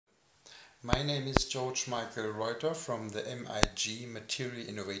My name is Jorg Reuther from the MIG Material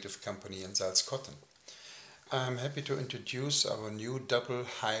Innovative Company in Salzkotten. I'm happy to introduce our new double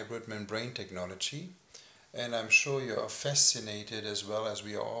hybrid membrane technology, and I'm sure you are fascinated as well as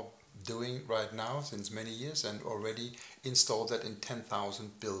we are all doing right now since many years and already installed that in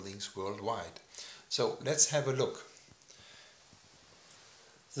 10,000 buildings worldwide. So let's have a look.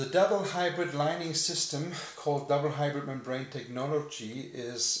 The double hybrid lining system, called double hybrid membrane technology,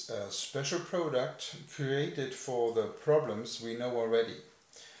 is a special product created for the problems we know already.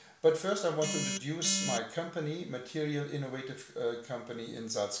 But first I want to introduce my company, Material Innovative Company in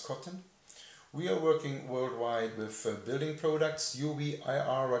Salzkotten. We are working worldwide with building products, UV,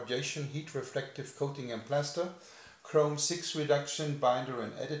 IR, radiation, heat reflective coating and plaster, chrome 6 reduction, binder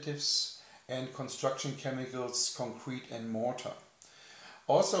and additives, and construction chemicals, concrete and mortar.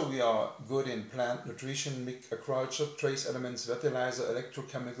 Also, we are good in plant nutrition, MIG-ESP, trace elements, fertilizer,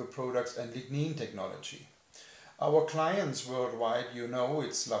 electrochemical products and lignin technology. Our clients worldwide, you know,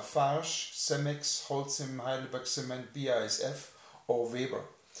 it's Lafarge, Cemex, Holcim, Heidelberg Cement, BASF or Weber.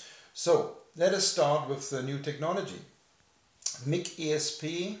 So, let us start with the new technology.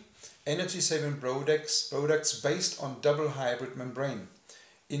 MIG-ESP, energy-saving products based on double hybrid membrane.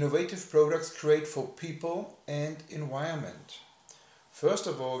 Innovative products created for people and environment. First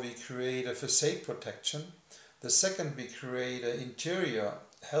of all, we create a facade protection. The second, we create an interior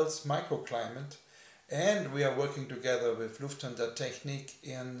health microclimate. And we are working together with Lufthansa Technik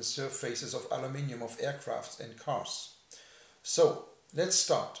in the surfaces of aluminium of aircrafts and cars. So, let's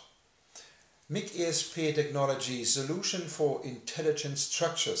start. MIG-ESP technology, solution for intelligent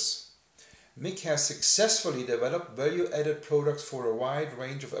structures. MIG has successfully developed value-added products for a wide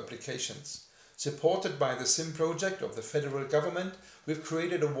range of applications. Supported by the SIM project of the federal government, we've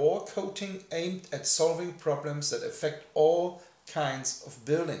created a wall coating aimed at solving problems that affect all kinds of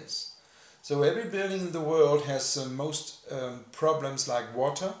buildings. So every building in the world has most problems like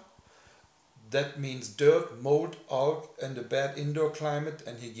water. That means dirt, mold, algae and a bad indoor climate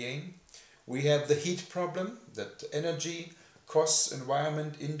and hygiene. We have the heat problem, that energy, costs,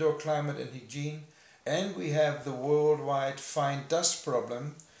 environment, indoor climate and hygiene. And we have the worldwide fine dust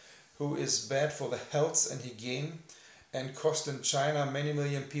problem, who is bad for the health and hygiene and cost in China many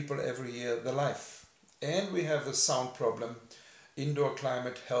million people every year their life. And we have the sound problem, indoor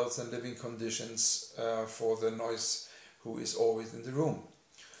climate, health and living conditions for the noise who is always in the room.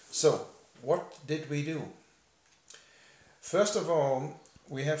 So, what did we do? First of all,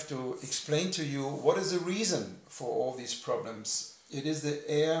 we have to explain to you what is the reason for all these problems. It is the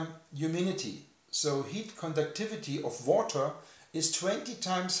air humidity. So heat conductivity of water is 20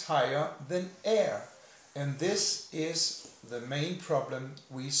 times higher than air, and this is the main problem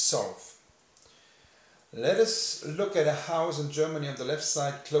we solve. Let us look at a house in Germany on the left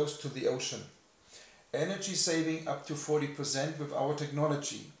side close to the ocean. Energy saving up to 40% with our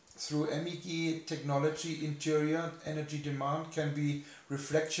technology. Through MIG technology, interior energy demand can be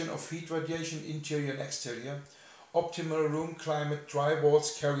reflection of heat radiation interior and exterior. Optimal room climate, dry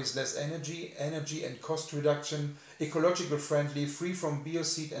walls carries less energy and cost reduction, ecological friendly, free from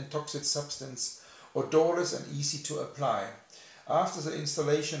biocide and toxic substance, odorless and easy to apply. After the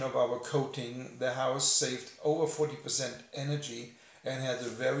installation of our coating, the house saved over 40% energy and had a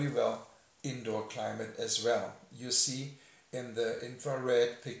very well indoor climate as well. You see in the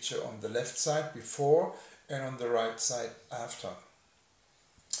infrared picture on the left side before and on the right side after.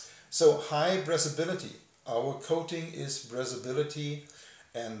 So high breathability. Our coating is breathability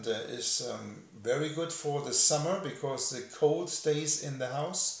and is very good for the summer because the cold stays in the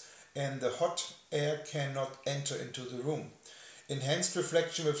house and the hot air cannot enter into the room. Enhanced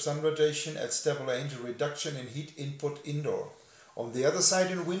reflection with sun radiation at stable range, reduction in heat input indoor. On the other side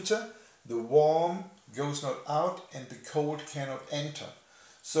in winter, the warm goes not out and the cold cannot enter.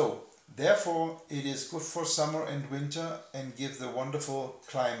 So, therefore, it is good for summer and winter and gives the wonderful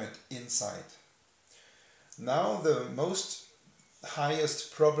climate inside. Now the most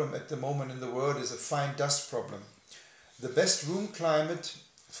highest problem at the moment in the world is a fine dust problem. The best room climate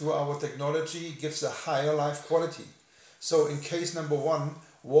through our technology gives a higher life quality. So in case number one,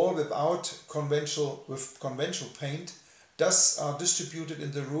 wall without conventional paint, dusts are distributed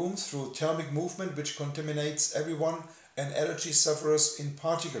in the room through thermic movement which contaminates everyone and allergy sufferers in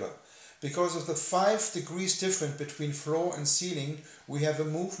particular. Because of the 5 degrees difference between floor and ceiling, we have a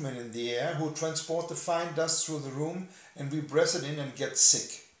movement in the air who transport the fine dust through the room and we breathe it in and get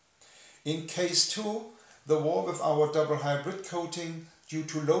sick. In case 2, the wall with our double hybrid coating, due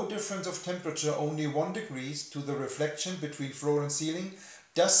to low difference of temperature, only 1 degree to the reflection between floor and ceiling,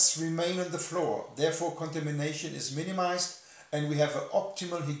 dusts remain on the floor. Therefore contamination is minimized and we have an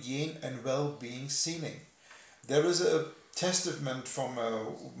optimal hygiene and well-being sealing. There is a testament from a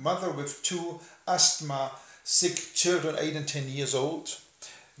mother with 2 asthma sick children, 8 and 10 years old.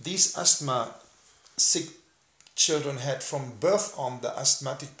 These asthma sick children had from birth on the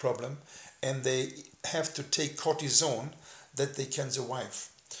asthmatic problem, and they have to take cortisone that they can survive.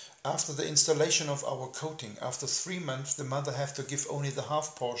 After the installation of our coating, after 3 months, the mother have to give only the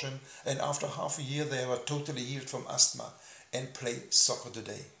half portion, and after half a year they are totally healed from asthma and play soccer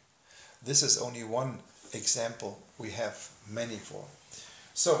today. This is only one example, we have many for.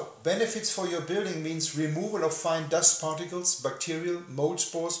 So, benefits for your building means removal of fine dust particles, bacterial, mold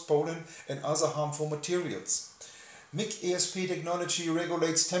spores, pollen and other harmful materials. MIG-ESP technology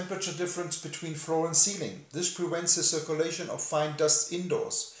regulates temperature difference between floor and ceiling. This prevents the circulation of fine dust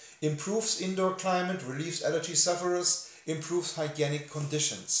indoors, improves indoor climate, relieves allergy sufferers, improves hygienic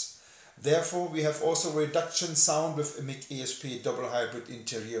conditions. Therefore, we have also reduction sound with a MIG-ESP double hybrid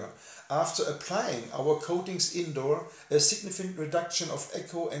interior. After applying our coatings indoor, a significant reduction of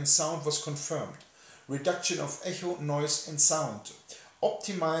echo and sound was confirmed. Reduction of echo, noise and sound.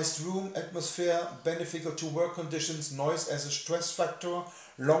 Optimized room atmosphere, beneficial to work conditions, noise as a stress factor,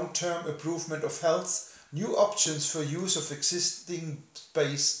 long-term improvement of health, new options for use of existing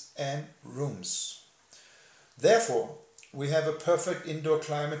space and rooms. Therefore, we have a perfect indoor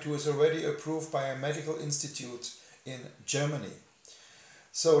climate who is already approved by a medical institute in Germany.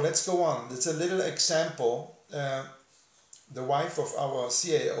 So let's go on. It's a little example. The wife of our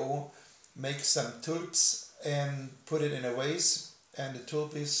CAO makes some tulips and put it in a vase, and the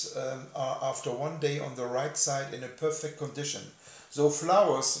tulips are after 1 day on the right side in a perfect condition. So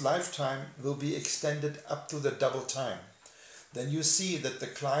flowers lifetime will be extended up to the double time. Then you see that the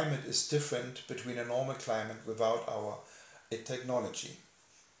climate is different between a normal climate without our technology.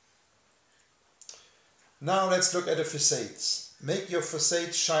 Now let's look at the facades. Make your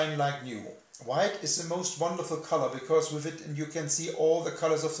facades shine like new. White is the most wonderful color because with it you can see all the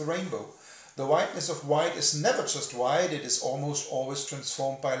colors of the rainbow. The whiteness of white is never just white, it is almost always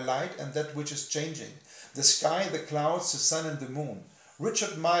transformed by light and that which is changing. The sky, the clouds, the sun and the moon.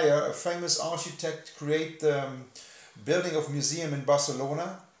 Richard Meyer, a famous architect, created the building of museum in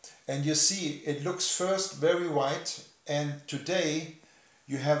Barcelona, and you see it looks first very white, and today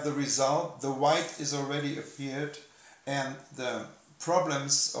you have the result. The white is already appeared, and the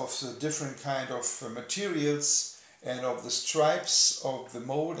problems of the different kind of materials and of the stripes of the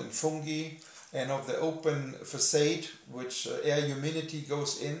mold and fungi and of the open facade, which air humidity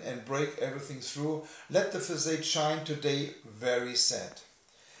goes in and break everything through, let the facade shine today very sad.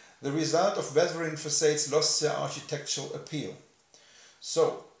 The result of weathering facades lost their architectural appeal.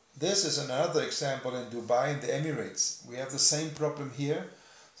 So this is another example in Dubai, in the Emirates. We have the same problem here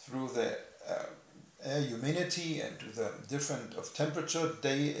through the air humidity and to the different of temperature.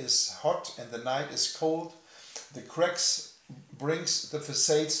 Day is hot and the night is cold. The cracks brings the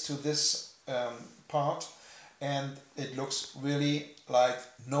facades to this part, and it looks really like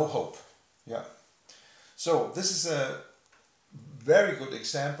no hope. Yeah. So this is a very good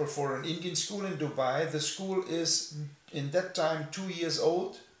example for an Indian school in Dubai. The school is in that time 2 years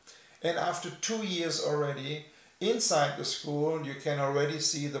old, and after 2 years already inside the school you can already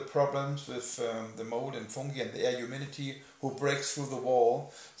see the problems with the mold and fungi and the air humidity who breaks through the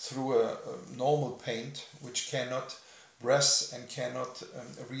wall through a normal paint which cannot press and cannot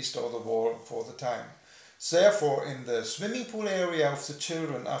restore the wall for the time. Therefore, in the swimming pool area of the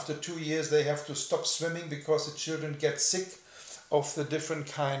children, after 2 years they have to stop swimming because the children get sick of the different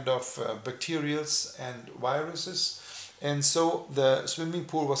kind of bacterials and viruses, and so the swimming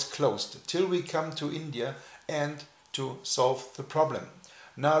pool was closed till we come to India and to solve the problem.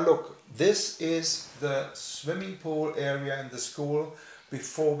 Now look, this is the swimming pool area in the school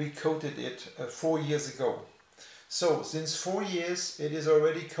before we coated it 4 years ago. So since 4 years it is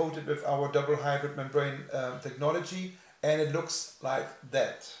already coated with our double hybrid membrane technology, and it looks like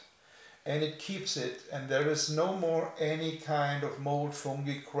that. And it keeps it, and there is no more any kind of mold,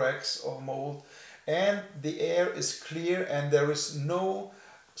 fungi, cracks or mold, and the air is clear and there is no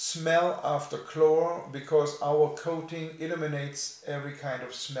smell after chlor because our coating eliminates every kind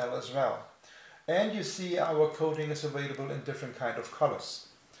of smell as well. And you see our coating is available in different kind of colors.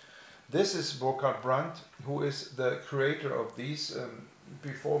 This is Burkhard Brandt, who is the creator of these,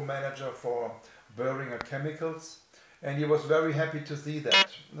 before manager for Boehringer Chemicals, and he was very happy to see that.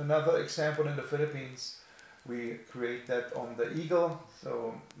 Another example in the Philippines, we create that on the eagle,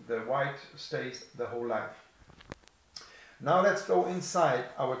 so the white stays the whole life. Now let's go inside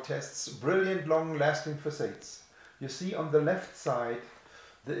our tests. Brilliant long lasting facades. You see on the left side,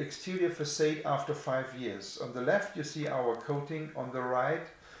 the exterior facade after 5 years. On the left you see our coating, on the right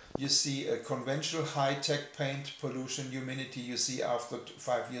you see a conventional high-tech paint, pollution, humidity you see after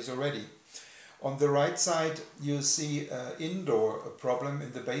 5 years already. On the right side you see an indoor problem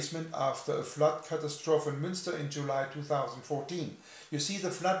in the basement after a flood catastrophe in Münster in July 2014. You see the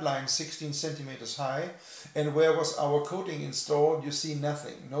flood line 16 centimeters high, and where was our coating installed you see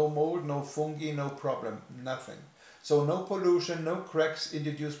nothing. No mold, no fungi, no problem, nothing. So no pollution, no cracks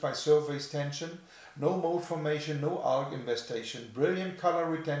introduced by surface tension, no mold formation, no algae infestation, brilliant color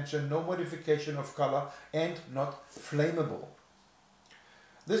retention, no modification of color, and not flammable.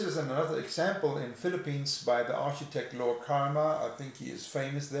 This is another example in Philippines by the architect Jorg. I think he is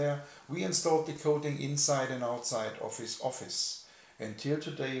famous there. We installed the coating inside and outside of his office. Until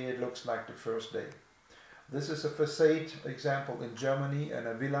today it looks like the first day. This is a facade example in Germany and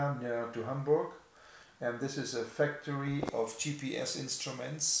a villa near to Hamburg. And this is a factory of GPS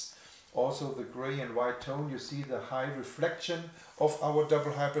instruments. Also the gray and white tone, you see the high reflection of our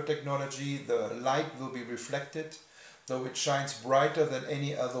double hybrid technology. The light will be reflected, though it shines brighter than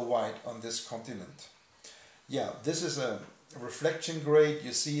any other white on this continent. Yeah, this is a reflection grade.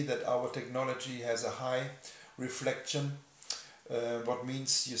 You see that our technology has a high reflection, what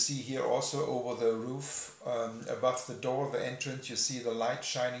means you see here also over the roof, above the door, the entrance, you see the light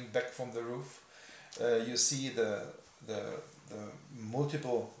shining back from the roof. You see the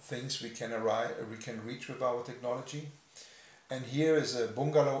multiple things we can reach with our technology. And here is a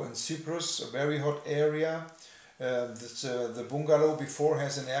bungalow in Cyprus, a very hot area. The bungalow before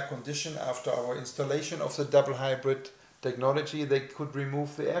has an air condition. After our installation of the double hybrid technology, they could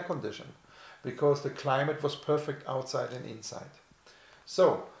remove the air condition because the climate was perfect outside and inside.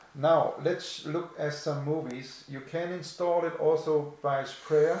 So now let's look at some movies. You can install it also by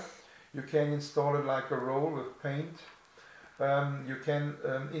sprayer. You can install it like a roll with paint. You can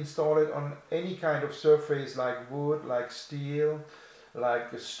install it on any kind of surface like wood, like steel,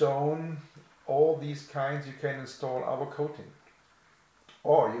 like stone. All these kinds you can install our coating.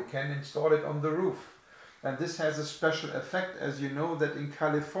 Or you can install it on the roof. And this has a special effect, as you know that in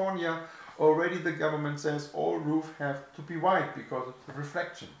California already the government says all roofs have to be white because of the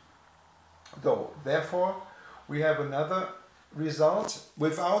reflection. So therefore we have another result.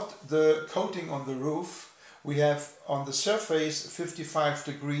 Without the coating on the roof, we have on the surface 55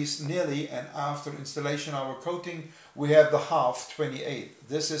 degrees nearly, and after installation of our coating we have the half 28.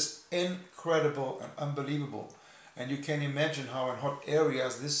 This is incredible and unbelievable, and you can imagine how in hot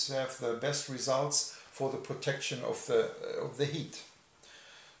areas this have the best results for the protection of the heat.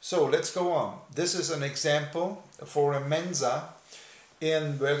 So let's go on. This is an example for a Mensa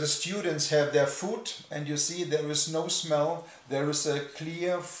where the students have their food, and you see there is no smell, there is a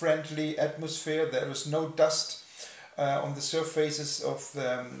clear, friendly atmosphere, there is no dust on the surfaces of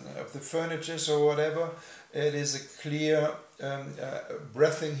the furniture or whatever. It is a clear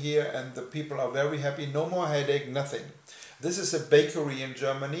breathing here, and the people are very happy. No more headache, nothing. This is a bakery in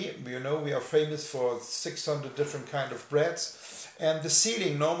Germany. You know, we are famous for 600 different kind of breads, and the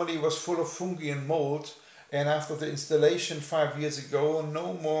ceiling normally was full of fungi and mold. And after the installation 5 years ago,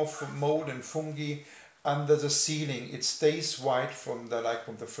 no more mold and fungi under the ceiling. It stays white from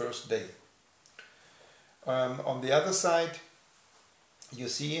the first day. On the other side, you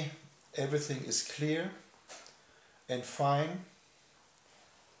see everything is clear and fine.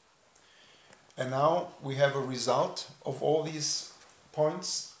 And now we have a result of all these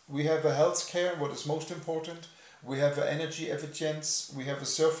points. We have a health care, what is most important. We have an energy efficiency, we have a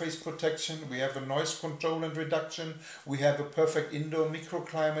surface protection, we have a noise control and reduction, we have a perfect indoor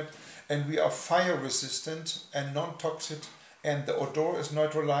microclimate, and we are fire resistant and non-toxic, and the odor is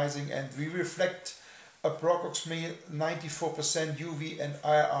neutralizing, and we reflect approximately 94% UV and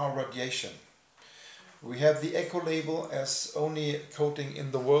IR radiation. We have the Eco label as only coating in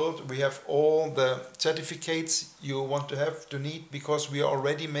the world. We have all the certificates you want to need, because we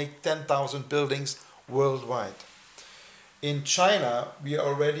already make 10,000 buildings worldwide. In China, we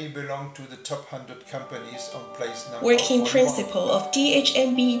already belong to the top 100 companies on place number 1. Working principle of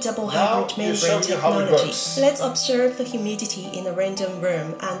DHMB double hybrid membrane technology. Let's observe the humidity in a random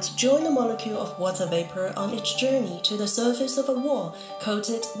room and join the molecule of water vapor on its journey to the surface of a wall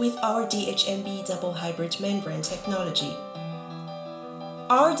coated with our DHMB double hybrid membrane technology.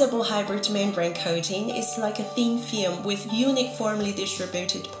 Our double hybrid membrane coating is like a thin film with uniformly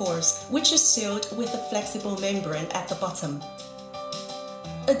distributed pores, which is sealed with a flexible membrane at the bottom.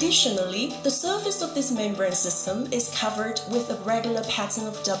 Additionally, the surface of this membrane system is covered with a regular pattern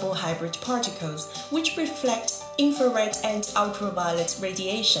of double hybrid particles, which reflect infrared and ultraviolet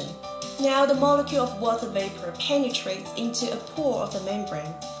radiation. Now the molecule of water vapor penetrates into a pore of the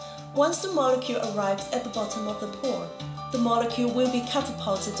membrane. Once the molecule arrives at the bottom of the pore, the molecule will be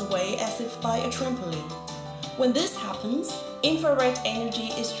catapulted away as if by a trampoline. When this happens, infrared energy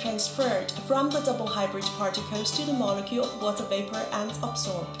is transferred from the double hybrid particles to the molecule of water vapor and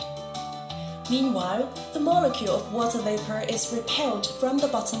absorbed. Meanwhile, the molecule of water vapor is repelled from the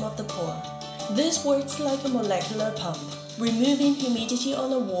bottom of the pore. This works like a molecular pump, removing humidity on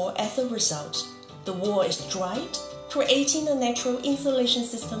the wall as a result. The wall is dried, creating a natural insulation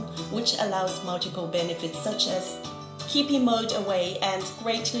system which allows multiple benefits such as keeping mold away and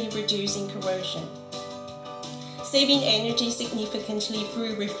greatly reducing corrosion, saving energy significantly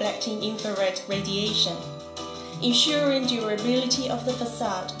through reflecting infrared radiation, ensuring durability of the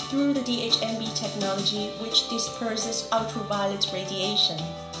facade through the DHMB technology which disperses ultraviolet radiation,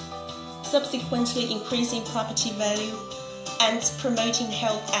 subsequently increasing property value and promoting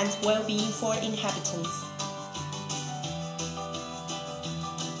health and well-being for inhabitants.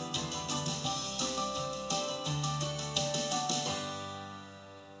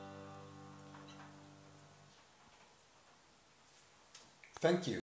 Thank you.